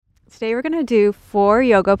Today we're going to do 4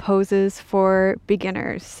 yoga poses for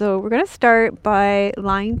beginners. So we're going to start by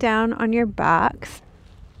lying down on your backs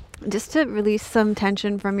just to release some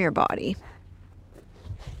tension from your body.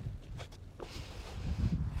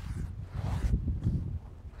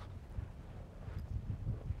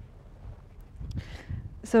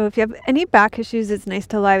 So if you have any back issues, it's nice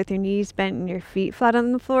to lie with your knees bent and your feet flat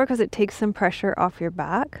on the floor because it takes some pressure off your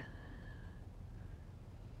back.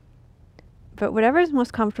 But whatever is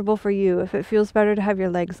most comfortable for you. If it feels better to have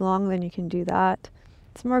your legs long, then you can do that.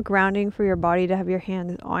 It's more grounding for your body to have your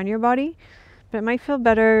hands on your body, but it might feel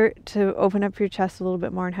better to open up your chest a little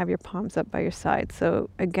bit more and have your palms up by your side.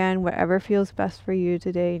 So again, whatever feels best for you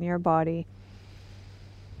today in your body.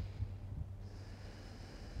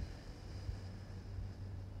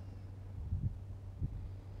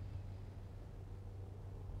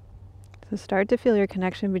 So start to feel your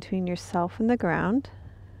connection between yourself and the ground.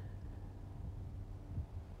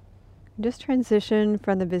 Just transition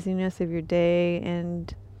from the busyness of your day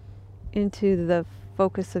and into the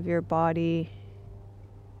focus of your body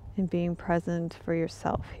and being present for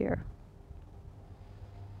yourself here.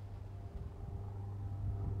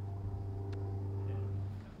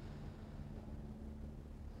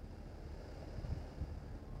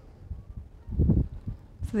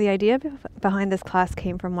 So the idea behind this class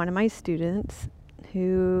came from one of my students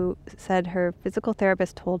who said her physical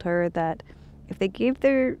therapist told her that if they gave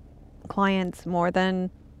their clients more than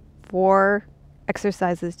 4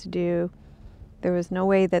 exercises to do, there was no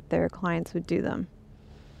way that their clients would do them.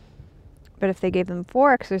 But if they gave them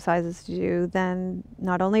 4 exercises to do, then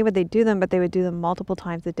not only would they do them, but they would do them multiple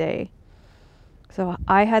times a day. So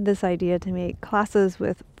I had this idea to make classes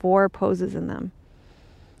with 4 poses in them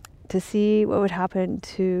to see what would happen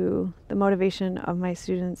to the motivation of my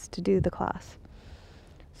students to do the class.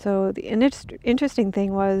 So the interesting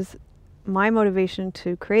thing was my motivation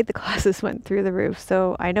to create the classes went through the roof.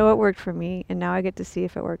 So I know it worked for me, and now I get to see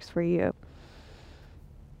if it works for you.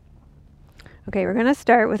 Okay, we're going to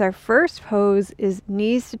start with our first pose is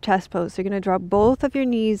knees to chest pose. So you're going to drop both of your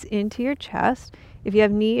knees into your chest. If you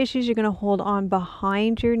have knee issues, you're going to hold on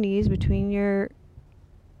behind your knees between your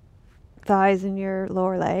thighs and your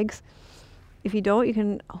lower legs. If you don't, you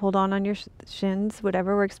can hold on your shins,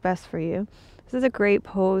 whatever works best for you. This is a great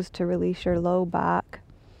pose to release your low back.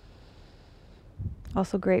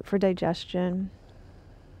 Also great for digestion.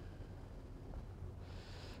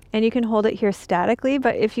 And you can hold it here statically,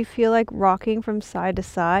 but if you feel like rocking from side to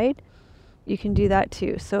side, you can do that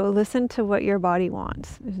too. So listen to what your body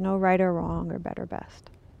wants. There's no right or wrong or better best.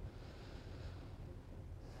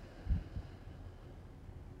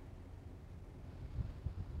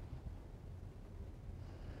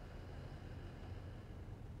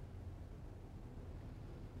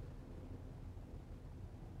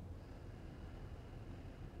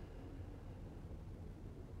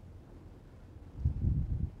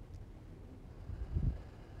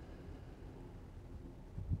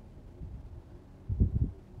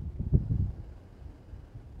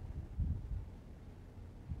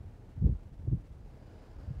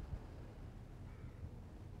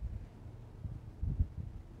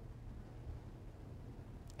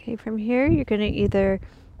 Okay, from here you're going to either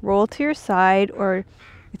roll to your side or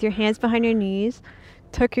with your hands behind your knees,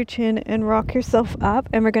 tuck your chin and rock yourself up,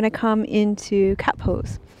 and we're going to come into cat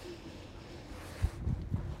pose.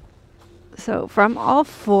 So from all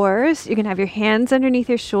fours, you can have your hands underneath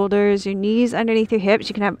your shoulders, your knees underneath your hips.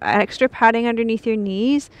 You can have extra padding underneath your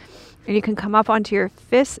knees, and you can come up onto your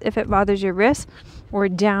fists if it bothers your wrists, or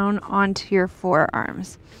down onto your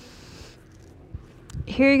forearms.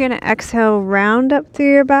 Here you're going to exhale, round up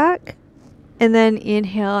through your back, and then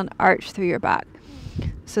inhale and arch through your back.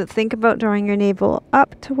 So think about drawing your navel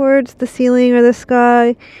up towards the ceiling or the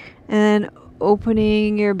sky, and then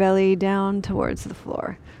opening your belly down towards the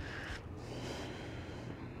floor.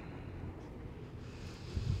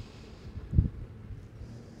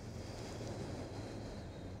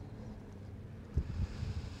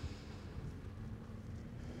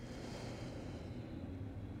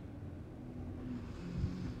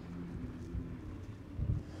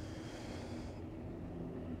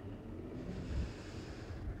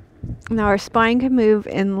 Now our spine can move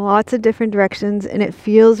in lots of different directions, and it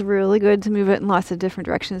feels really good to move it in lots of different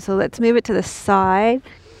directions. So let's move it to the side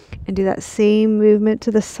and do that same movement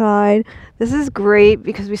to the side. This is great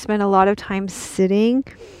because we spend a lot of time sitting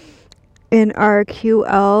in our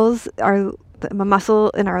QLs, the muscle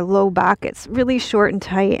in our low back. It's really short and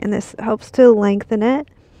tight, and this helps to lengthen it.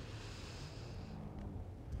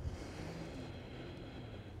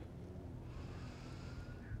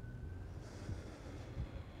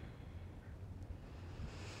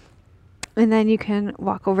 And then you can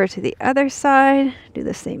walk over to the other side, do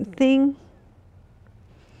the same thing.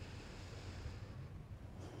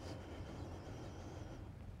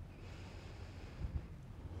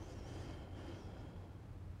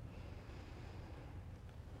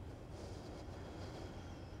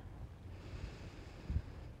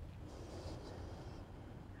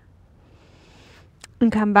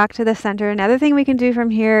 And come back to the center. Another thing we can do from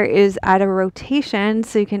here is add a rotation.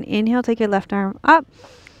 So you can inhale, take your left arm up.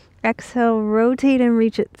 Exhale, rotate and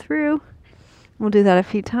reach it through. We'll do that a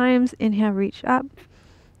few times. Inhale, reach up.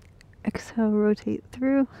 Exhale, rotate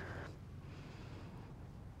through.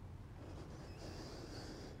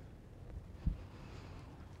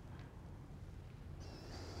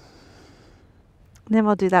 And then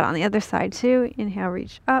we'll do that on the other side too. Inhale,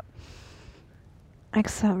 reach up.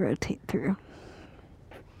 Exhale, rotate through.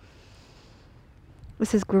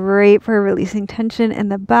 This is great for releasing tension in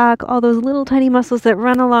the back, all those little tiny muscles that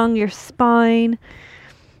run along your spine.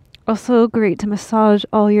 Also great to massage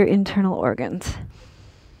all your internal organs.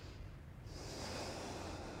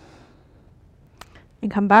 And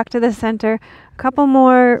come back to the center. A couple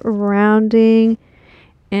more rounding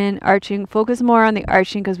and arching. Focus more on the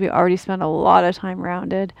arching because we already spent a lot of time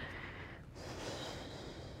rounded.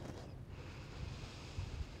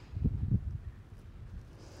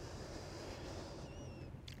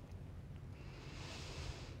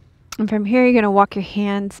 And from here, you're going to walk your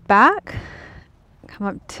hands back, come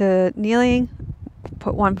up to kneeling,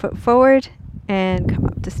 put one foot forward, and come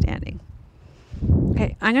up to standing.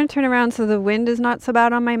 Okay, I'm going to turn around so the wind is not so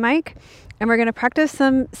bad on my mic, and we're going to practice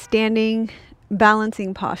some standing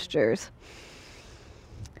balancing postures.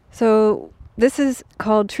 So this is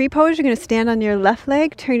called tree pose. You're going to stand on your left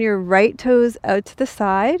leg, turn your right toes out to the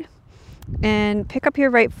side, and pick up your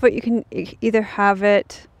right foot. You can either have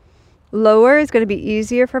it lower is going to be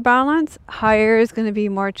easier for balance. Higher is going to be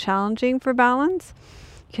more challenging for balance.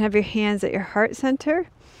 You can have your hands at your heart center.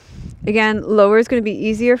 Again, lower is going to be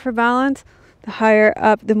easier for balance. The higher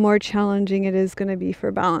up, the more challenging it is going to be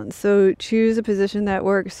for balance. So choose a position that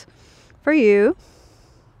works for you.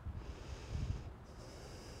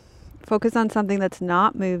 Focus on something that's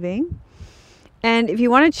not moving. And if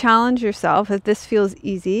you want to challenge yourself, if this feels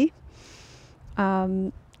easy,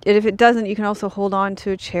 if it doesn't, you can also hold on to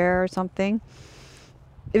a chair or something.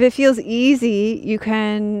 If it feels easy, you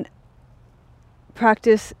can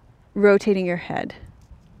practice rotating your head.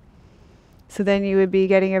 So then you would be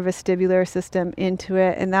getting your vestibular system into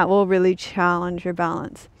it, and that will really challenge your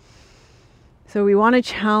balance. So we want to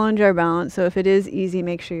challenge our balance. So if it is easy,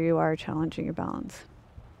 make sure you are challenging your balance.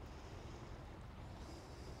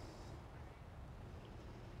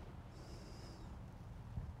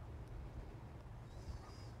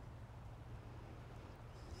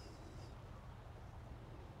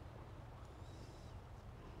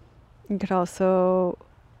 You could also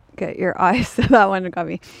get your eyes, that one got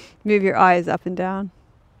me, move your eyes up and down.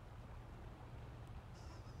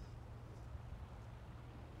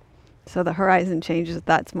 So the horizon changes,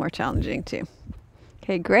 that's more challenging too.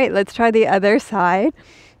 Okay, great. Let's try the other side.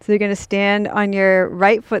 So you're going to stand on your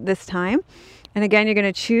right foot this time. And again, you're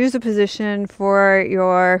going to choose a position for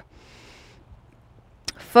your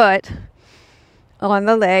foot on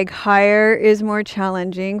the leg. Higher is more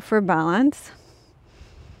challenging for balance.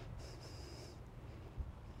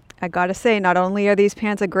 I gotta say, not only are these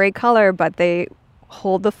pants a great color, but they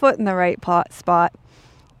hold the foot in the right spot.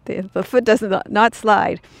 The foot does not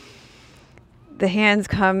slide. The hands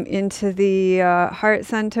come into the heart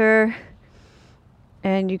center,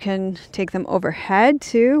 and you can take them overhead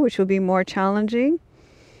too, which will be more challenging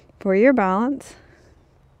for your balance.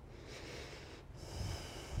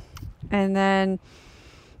 And then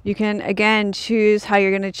you can, again, choose how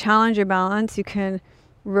you're going to challenge your balance. You can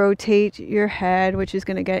rotate your head, which is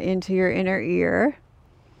going to get into your inner ear.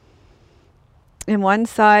 And one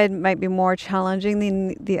side might be more challenging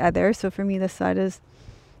than the other. So for me, this side is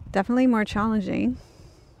definitely more challenging.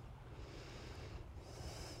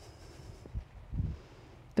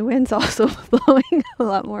 The wind's also blowing a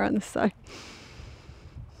lot more on this side.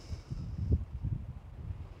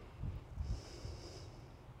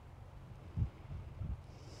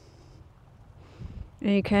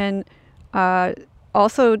 And you can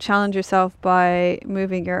also challenge yourself by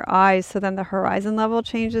moving your eyes, so then the horizon level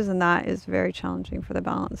changes, and that is very challenging for the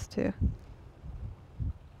balance too.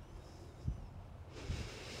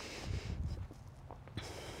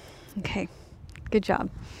 Okay, good job.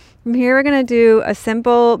 From here we're going to do a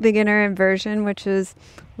simple beginner inversion, which is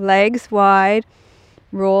legs wide,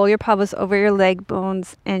 roll your pelvis over your leg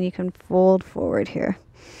bones, and you can fold forward here.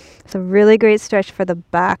 It's a really great stretch for the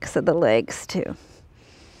backs of the legs too.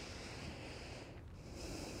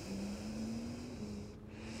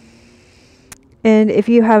 And if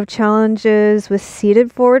you have challenges with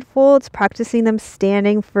seated forward folds, practicing them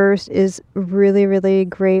standing first is really, really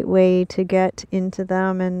great way to get into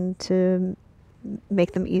them and to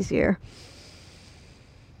make them easier.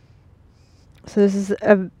 So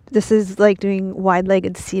this is like doing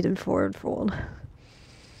wide-legged seated forward fold,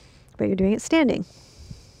 but you're doing it standing.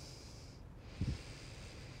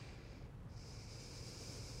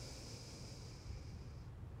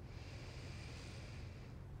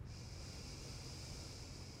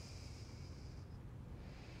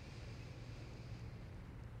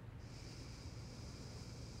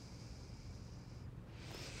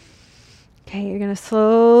 Okay, you're going to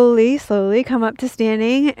slowly come up to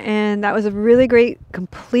standing. And that was a really great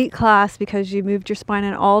complete class because you moved your spine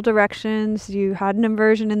in all directions. You had an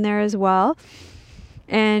inversion in there as well.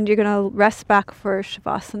 And you're going to rest back for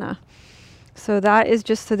Shavasana. So that is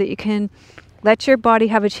just so that you can let your body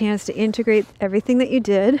have a chance to integrate everything that you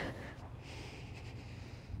did.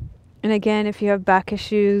 And again, if you have back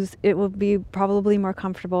issues, it will be probably more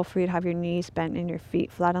comfortable for you to have your knees bent and your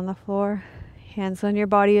feet flat on the floor. Hands on your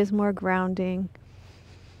body is more grounding.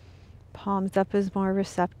 Palms up is more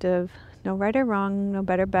receptive. No right or wrong, no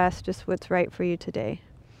better best, just what's right for you today.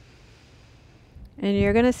 And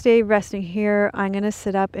you're going to stay resting here. I'm going to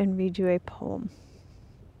sit up and read you a poem.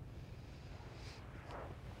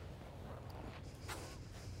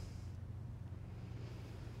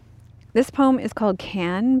 This poem is called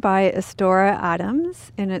Can by Astora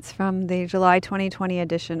Adams, and it's from the July 2020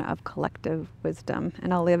 edition of Collective Wisdom.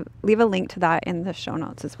 And I'll leave a link to that in the show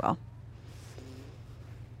notes as well.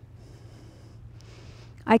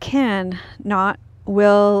 I can, not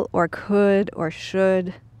will or could or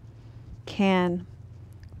should, can,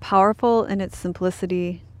 powerful in its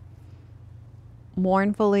simplicity,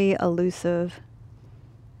 mournfully elusive,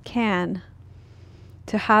 can,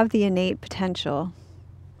 to have the innate potential,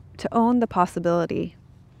 to own the possibility,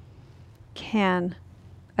 can,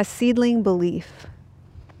 a seedling belief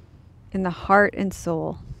in the heart and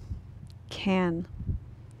soul, can,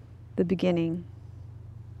 the beginning.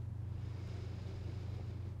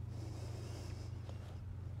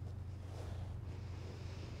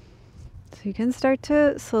 So you can start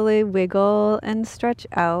to slowly wiggle and stretch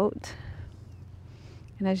out.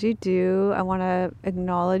 And as you do, I want to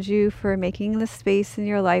acknowledge you for making the space in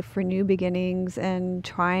your life for new beginnings and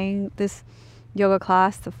trying this yoga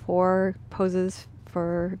class, the 4 poses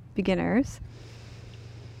for beginners.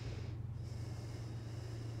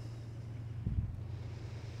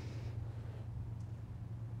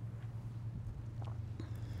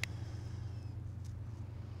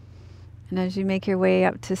 And as you make your way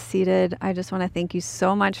up to seated, I just want to thank you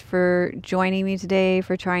so much for joining me today,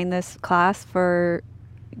 for trying this class for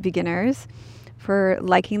beginners, for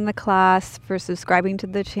liking the class, for subscribing to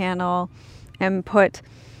the channel, and put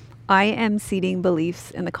I am seeding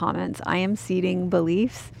beliefs in the comments. I am seeding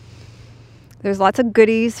beliefs. There's lots of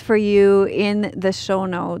goodies for you in the show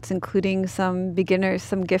notes, including some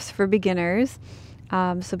gifts for beginners.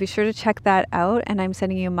 So be sure to check that out. And I'm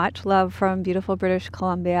sending you much love from beautiful British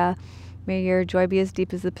Columbia. May your joy be as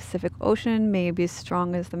deep as the Pacific Ocean. May you be as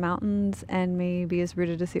strong as the mountains. And may you be as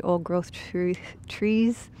rooted as the old growth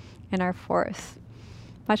trees in our forests.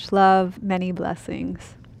 Much love, many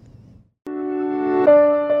blessings.